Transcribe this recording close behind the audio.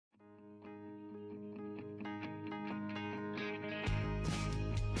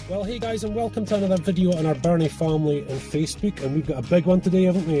Well, hey guys, and welcome to another video on our Birnie family on Facebook, and we've got a big one today,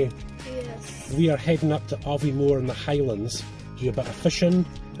 haven't we? Yes. We are heading up to aviemore in the Highlands to do a bit of fishing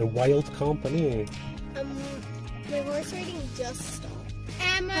and wild camping, eh? My horse riding just stopped.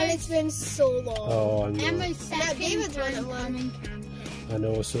 And it's been so long. Oh, I know. Emma's David's one. I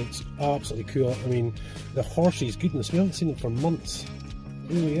know, so it's absolutely cool. I mean, the horses, goodness, we haven't seen them for months.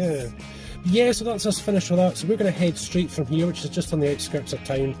 Oh yeah. Yeah, so that's us finished with that. So we're going to head straight from here, which is just on the outskirts of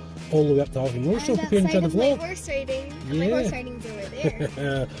town, all the way up to aviemore. So hope you enjoy the vlog. Horse riding. Yeah. My horse riding's over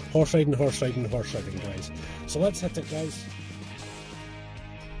there. Horse riding, guys. So let's hit it, guys.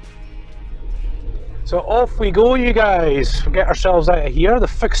 So off we go, you guys. We'll get ourselves out of here. They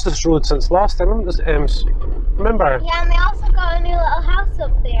fixed this road since last time. Remember? Yeah, and they also got a new little house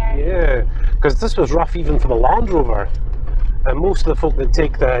up there. Yeah, because this was rough even for the Land Rover. And most of the folk that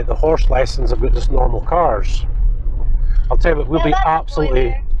take the horse lessons have got just normal cars. I'll tell you what, we'll be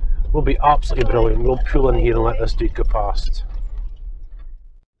absolutely brilliant. We'll pull in here and let this dude go past.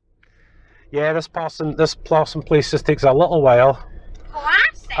 Yeah, this passing place just takes a little while.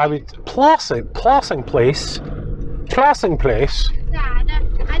 Plossing place. Dad,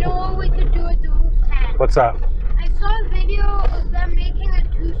 I know what we could do with the roof tent. What's that? I saw a video of them making a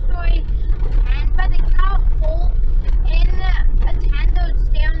two-story tent, but they cut a hole in a tent that would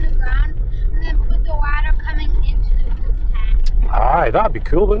stay on the ground and then put the ladder coming into the roof tent. Aye, that'd be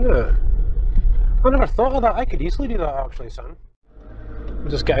cool, wouldn't it? I never thought of that. I could easily do that actually, son. We'll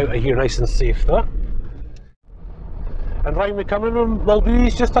just get out of here nice and safe though. And right, we coming from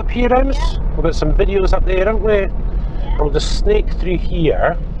Muldooney's just up here, Ems. Yeah. We've got some videos up there, haven't we? Yeah. And we'll just snake through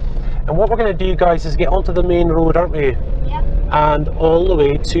here. And what we're going to do, guys, is get onto the main road, aren't we? Yep. And all the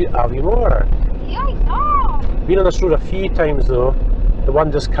way to aviemore. Yeah, I know. Been on this road a few times though. The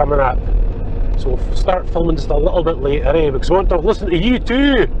one just coming up. So we'll start filming just a little bit later, eh? Because we want to listen to you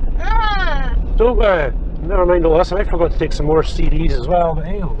too. Don't we? Never mind all this. I forgot to take some more CDs as well, but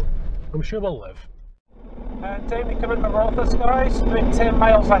hey, I'm sure we'll live. And time we come into Rothas, guys, about 10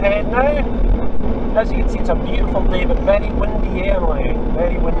 miles ahead now. As you can see, it's a beautiful day, but very windy, Emily.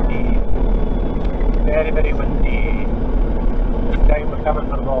 Very windy. Very windy. Time we come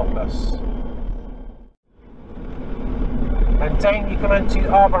into Rothas. And time you come into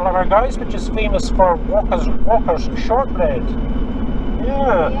Aberliver, guys, which is famous for Walker's shortbread.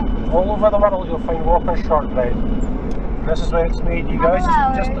 Yeah. All over the world you'll find Walker's shortbread. This is where it's made, you guys.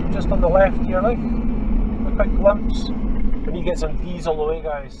 It's just on the left here, look. Quick glimpse when you get some diesel away,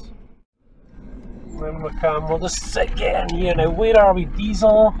 guys. When we come, we'll just sit again here now. Where are we?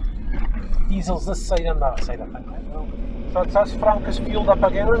 Diesel's this side and that side, I think. So that's Frank is fueled up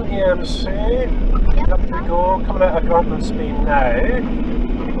again, isn't he, MC? Yep. Up we go, coming out of Grantham, Spain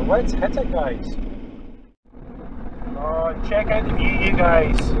now. So let's hit it, guys. Oh, and check out the view, you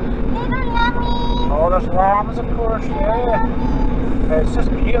guys. Oh, there's lambs, of course, yeah. It's just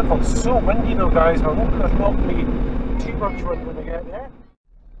beautiful. It's so windy though, guys. We're hoping there's not going to be too much wind when we get there.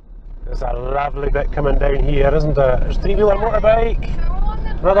 There's a lovely bit coming down here, isn't there? There's a three-wheeler motorbike.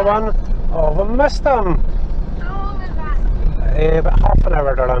 Another one. Oh, we missed them. How long is that? About half an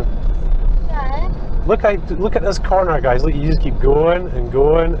hour, darling. Yeah. Look at this corner, guys. Look, you just keep going and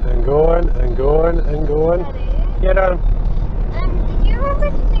going and going and going and going. Yeah, darling. Did you remember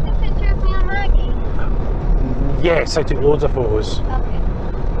to take a picture of me and Maggie? Yes, I took loads of photos. Okay.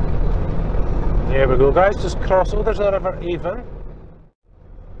 There we go, guys. Just cross over. There's the River Avon.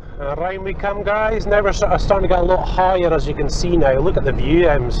 Around we come, guys. Now we're sort of starting to get a lot higher, as you can see now. Look at the view,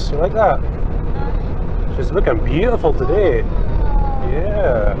 Ems. You like that? She's looking beautiful today.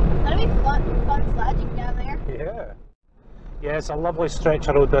 Yeah. That'll be fun sledging down there. Yeah. Yeah, it's a lovely stretch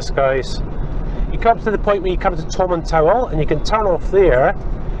of road, this, guys. You come to the point where you come to Tom and Towel, and you can turn off there.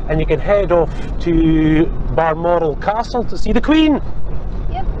 And you can head off to Balmoral Castle to see the Queen.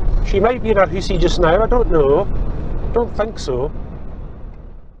 Yep. She might be in her hussy just now, I don't know. Don't think so.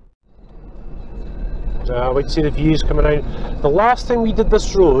 Wait to see the views coming out. The last time we did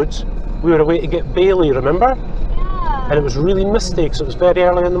this road, we were away to get Bailey, remember? Yeah. And it was really misty because it was very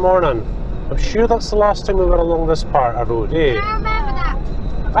early in the morning. I'm sure that's the last time we were along this part of road, eh? I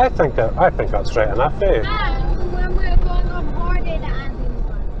remember that. I think that's right enough, eh? And when we were going Unported and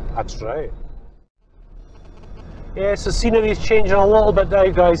that's right. Yes, the scenery is changing a little bit now,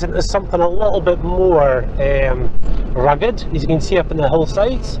 guys, into something a little bit more rugged, as you can see up in the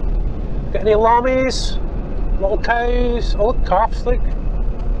hillsides. Got any lammies, little cows, oh look, calves, look.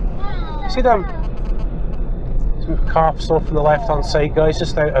 See them? Some calves off on the left hand side, guys,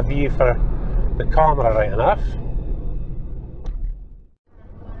 just out of view for the camera, right enough.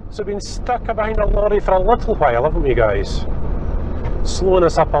 So we've been stuck behind a lorry for a little while, haven't we, guys? slowing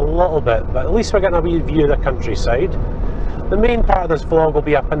us up a little bit, but at least we're getting a wee view of the countryside. The main part of this vlog will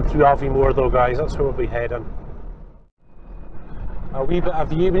be up and through Aviemore though, guys. That's where we'll be heading. A wee bit of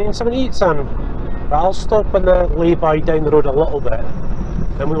view, we need something to eat, son. But I'll stop in the lay-by down the road a little bit,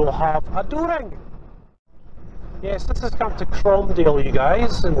 and we will have a doring. Yes, this has come to Cromdale, you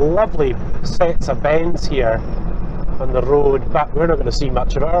guys, and lovely sets of bends here on the road, but we're not going to see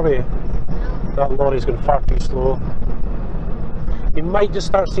much of it, are we? That lorry's going far too slow. You might just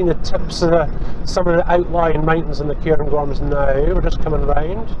start seeing the tips of some of the outlying mountains in the Cairngorms now. We're just coming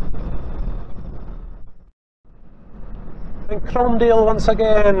round. And Cromdale once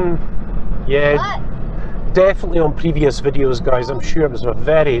again. Yeah, what? Definitely on previous videos, guys. I'm sure it was a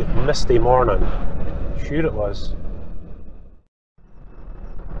very misty morning. Sure it was.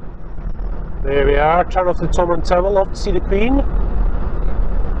 There we are, turn off the Tom and Tower. Love to see the Queen.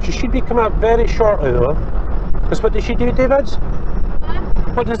 She should be coming up very shortly though. Because what does she do, David?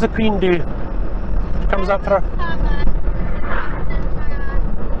 What does the Queen do? She comes up for her.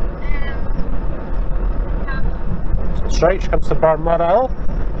 That's right, she comes to Balmoral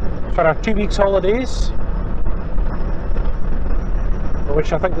for her 2 weeks holidays,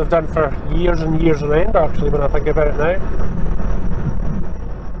 which I think they've done for years and years on end, actually, when I think about it now.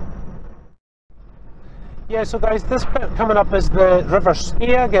 Yeah, so guys, this bit coming up is the River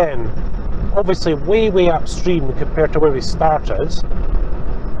Spey again. Obviously way upstream compared to where we started.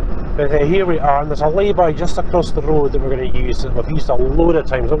 But here we are, and there's a lay-by just across the road that we're going to use, that we've used a load of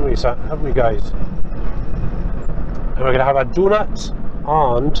times, haven't we guys? And we're going to have a donut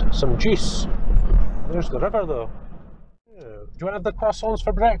and some juice. There's the river though. Yeah. Do you want to have the croissants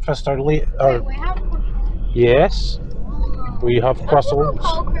for breakfast or late? Or... we have croissants. Yes, we have croissants. People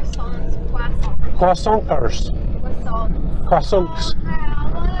call croissants croissants. Croissants. Croissants.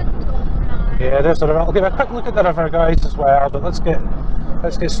 Yeah, there's the river. I'll give a quick look at the river, guys, as well. But let's get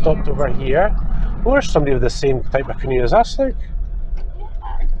stopped over here. Oh, there's somebody with the same type of canoe as us, look.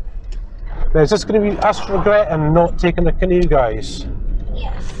 Now, is this going to be us regretting not taking the canoe, guys?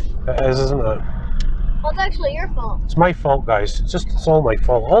 Yes. It is, isn't it? Well, it's actually your fault. It's my fault, guys. It's all my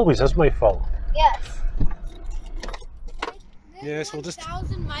fault. Always is my fault. Yes. Yes, we'll just...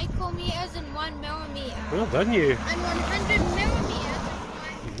 1,000 micrometers and 1 millimeter. Well done, you. And 100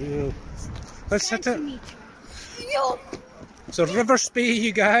 millimeters. Yeah. Let's hit it. So River Spey,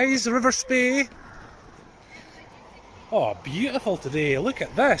 you guys. River Spey. Oh, beautiful today. Look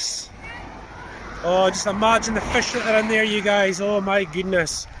at this. Oh, just imagine the fish that are in there, you guys. Oh my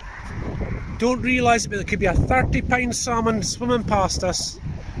goodness. Don't realise it, but there could be a 30-pound salmon swimming past us,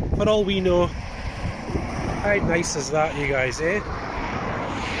 for all we know. How nice is that, you guys, eh?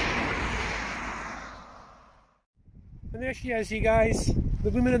 And there she is, you guys.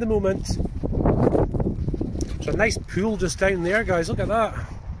 The woman of the moment. There's a nice pool just down there, guys. Look at that.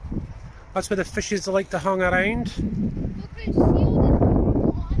 That's where the fishes like to hang around.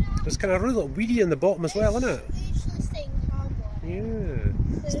 There's kind of a little weedy in the bottom as well, isn't it? Yeah.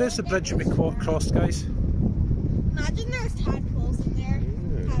 So there's the bridge that we crossed, guys. Imagine there's tadpoles in there.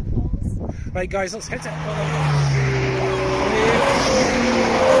 Yeah. Tadpoles. Right, guys, let's hit it.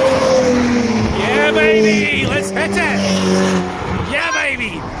 Yeah, baby! Let's hit it! Yeah,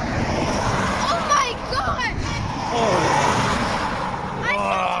 baby! Oh my god! Oh.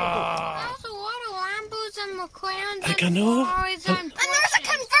 There's a lot of Lambos and McLarens I know. And there's a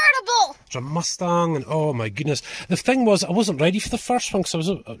convertible! There's a Mustang, and oh my goodness. The thing was, I wasn't ready for the first one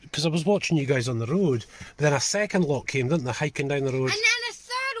because I was watching you guys on the road. But then a second lot came, didn't they, hiking down the road? And then a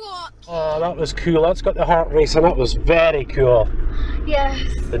third lot came. Oh, that was cool. That's got the heart racing. That was very cool. Yes.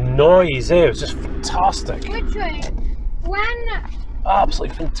 The noise, it was just fantastic. Which way? When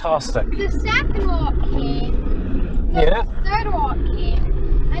Absolutely fantastic. the second lot came, the Yeah. third lot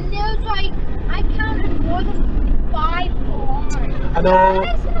came, and there was like, I counted more than 5 cars. I know.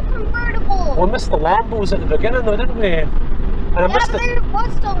 That isn't a convertible. We missed the Lambos at the beginning though, didn't we? And I missed there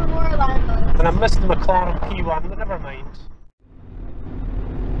was still more Lambos. And I missed the McLaren P1, but never mind.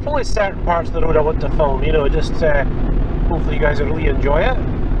 There's only certain parts of the road I want to film, you know, just hopefully you guys will really enjoy it.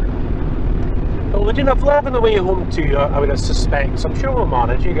 But we're doing a vlog on the way home too, I would suspect, so I'm sure we'll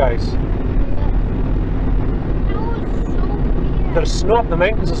manage, you guys. There's snow up the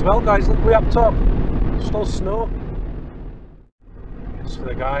mountains as well, guys, look way up top. Still snow. Just for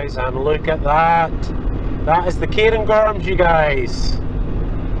the guys, and look at that. That is the Cairngorms, you guys.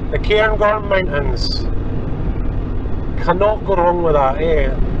 The Cairngorm Mountains. Cannot go wrong with that,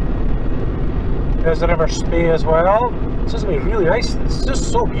 eh? There's the River Spey as well. This is going to be really nice. It's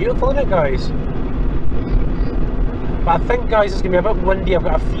just so beautiful, isn't it, guys? But I think, guys, it's going to be a bit windy. I've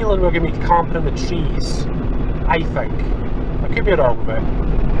got a feeling we're going to be camping in the trees. I think. I could be wrong, but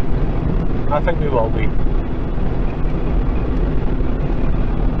I think we will be.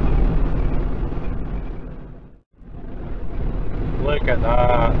 Look at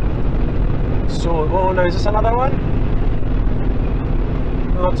that. So, oh no, is this another one?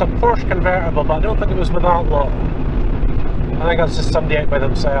 No, it's a Porsche convertible, but I don't think it was with that lot. I think that's just somebody out by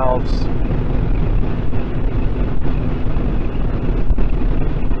themselves.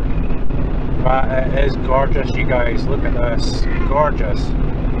 But it is gorgeous, you guys. Look at this. Gorgeous.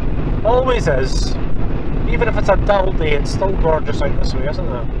 Always is. Even if it's a dull day, it's still gorgeous out this way, isn't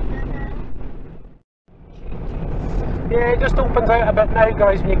it? Yeah, it just opens out a bit now,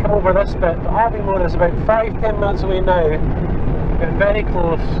 guys, when you come over this bit. But Aviemore is about 5-10 minutes away now. Getting very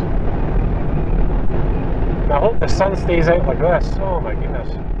close. And I hope the sun stays out like this. Oh my goodness.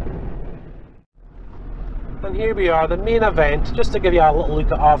 And here we are, the main event. Just to give you a little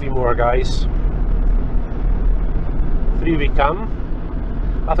look at Aviemore, guys. Through we come.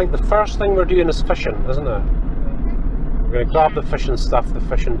 I think the first thing we're doing is fishing, isn't it? We're going to grab the fishing stuff, the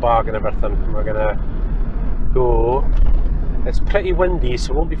fishing bag and everything. And we're going to go. It's pretty windy,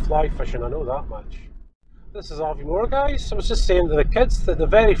 so we won't be fly fishing, I know that much. This is Aviemore, guys. I was just saying to the kids that the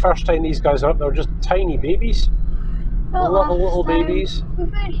very first time these guys were up, they were just tiny babies. Little babies.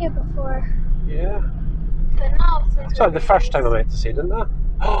 We've been here before. Yeah. But now Sorry, the first time I meant to say, didn't I?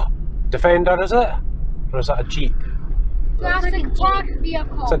 Oh, Defender, is it? Or is that a Jeep? Jurassic Park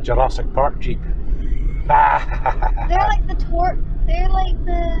vehicle. It's a Jurassic Park Jeep. They're like the tour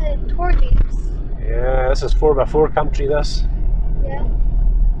jeeps. Yeah, this is 4x4 country, this. Yeah.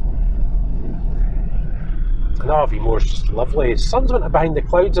 And Aviemore's just lovely. Sun's went behind the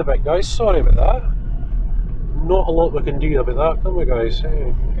clouds a bit, guys. Sorry about that. Not a lot we can do about that, can we, guys?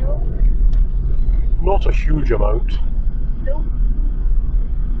 Hey. Nope. Not a huge amount. Nope.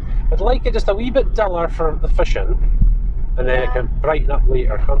 I'd like it just a wee bit duller for the fishing, and then it can brighten up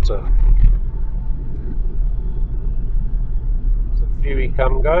later, can't it? So through we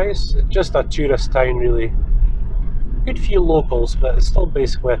come, guys. It's just a tourist town, really. Good few locals, but it's still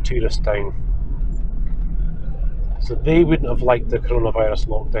basically a tourist town. So they wouldn't have liked the coronavirus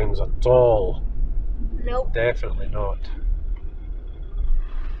lockdowns at all. Nope. Definitely not.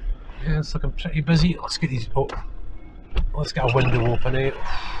 Yeah, it's looking pretty busy. Let's get these. Oh, let's get a window open, eh?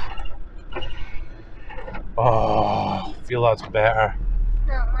 Oh, I feel that's better.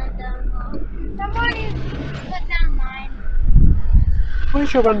 No, mine's down low. Somebody put down mine.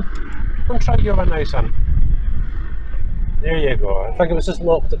 Where's your one? Come try your one now, son. There you go. I think it was just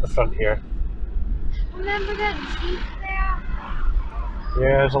locked at the front here. Remember that Jeep there?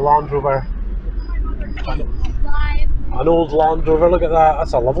 Yeah, there's a Land Rover. Live. An old Land Rover. Look at that.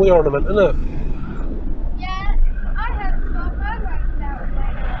 That's a lovely ornament, isn't it? Yeah, I have some. I like that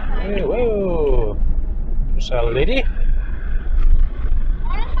one. Hey, whoa. There's a lady.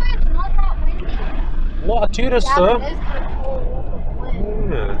 Honestly, it's not that windy. A lot of tourists, Yeah, though. but it is kind of cold.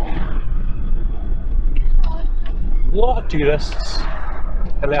 Yeah. A lot of tourists.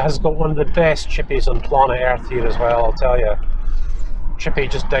 And it has got one of the best chippies on planet Earth here as well, I'll tell you. Chippy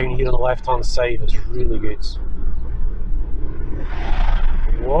just down here on the left hand side is really good.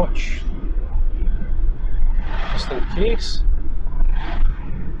 Watch. Just in case.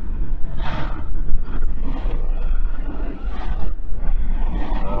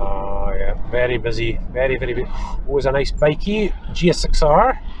 Oh yeah, very busy, very busy. Oh, there's a nice bikey,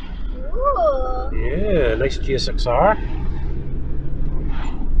 GS6R. Ooh. Yeah, nice GS6R.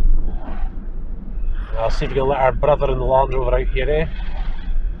 I'll see if we can let our brother in the Land Rover out here, eh?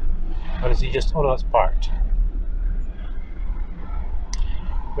 Or is he just... oh no, it's parked.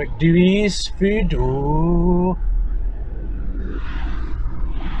 McDewey's food, ooh.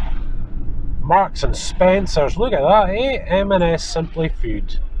 Marks and Spencer's, look at that, eh? M&S Simply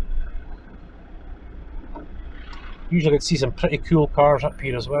Food. Usually get to see some pretty cool cars up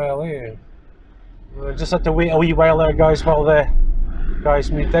here as well, eh? I just had to wait a wee while there, guys, while the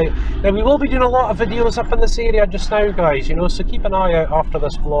guys moved out. Now we will be doing a lot of videos up in this area just now, guys, you know, so keep an eye out after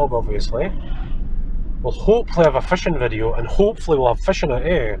this vlog, obviously. We'll hopefully have a fishing video, and hopefully we'll have fishing it,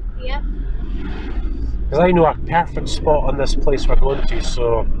 eh? Yep. Because I know a perfect spot on this place we're going to,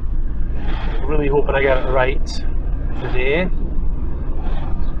 so I'm really hoping I get it right today.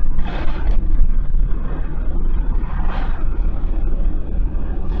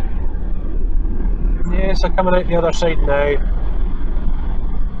 Yeah, so coming out the other side now.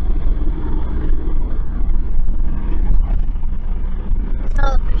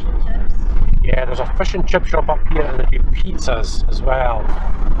 Smell the fish and chips. Yeah, there's a fish and chip shop up here, and they do pizzas as well.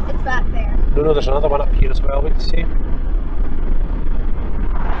 It's back there. No, there's another one up here as well, wait to see.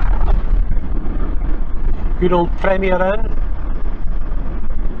 Good old Premier Inn.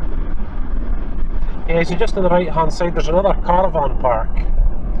 Yeah, so just on the right hand side there's another caravan park.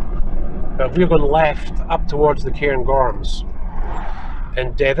 But we're going left up towards the Cairngorms.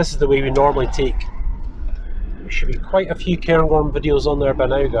 And this is the way we normally take. There should be quite a few Cairngorm videos on there by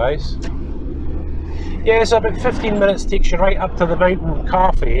now, guys. Yeah, so about 15 minutes takes you right up to the Mountain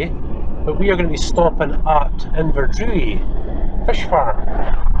Cafe, but we are going to be stopping at Inverdraui Fish Farm.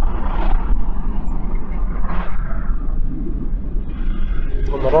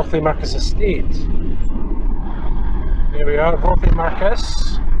 On the Rothley Marcus estate. There we are, Rothley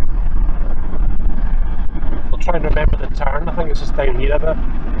Marcus. We'll try and remember the turn, I think it's just down here a bit.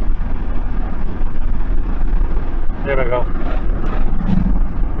 There we go.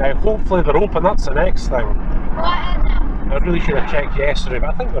 Now hopefully they're open, that's the next thing. What is it? I really should have checked yesterday,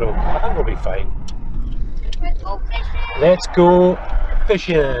 but I think we're open. I think we'll be fine. Let's go fishing. Let's go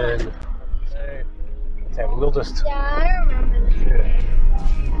fishing. So we'll just. Yeah, I remember this. Yeah.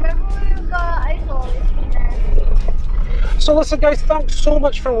 Remember when we got isolation there? So listen guys, thanks so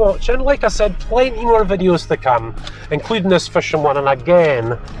much for watching. Like I said, plenty more videos to come, including this fishing one, and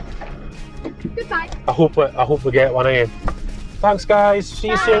again, Goodbye. I hope we get one in. Thanks guys, see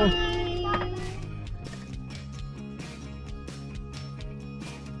you soon.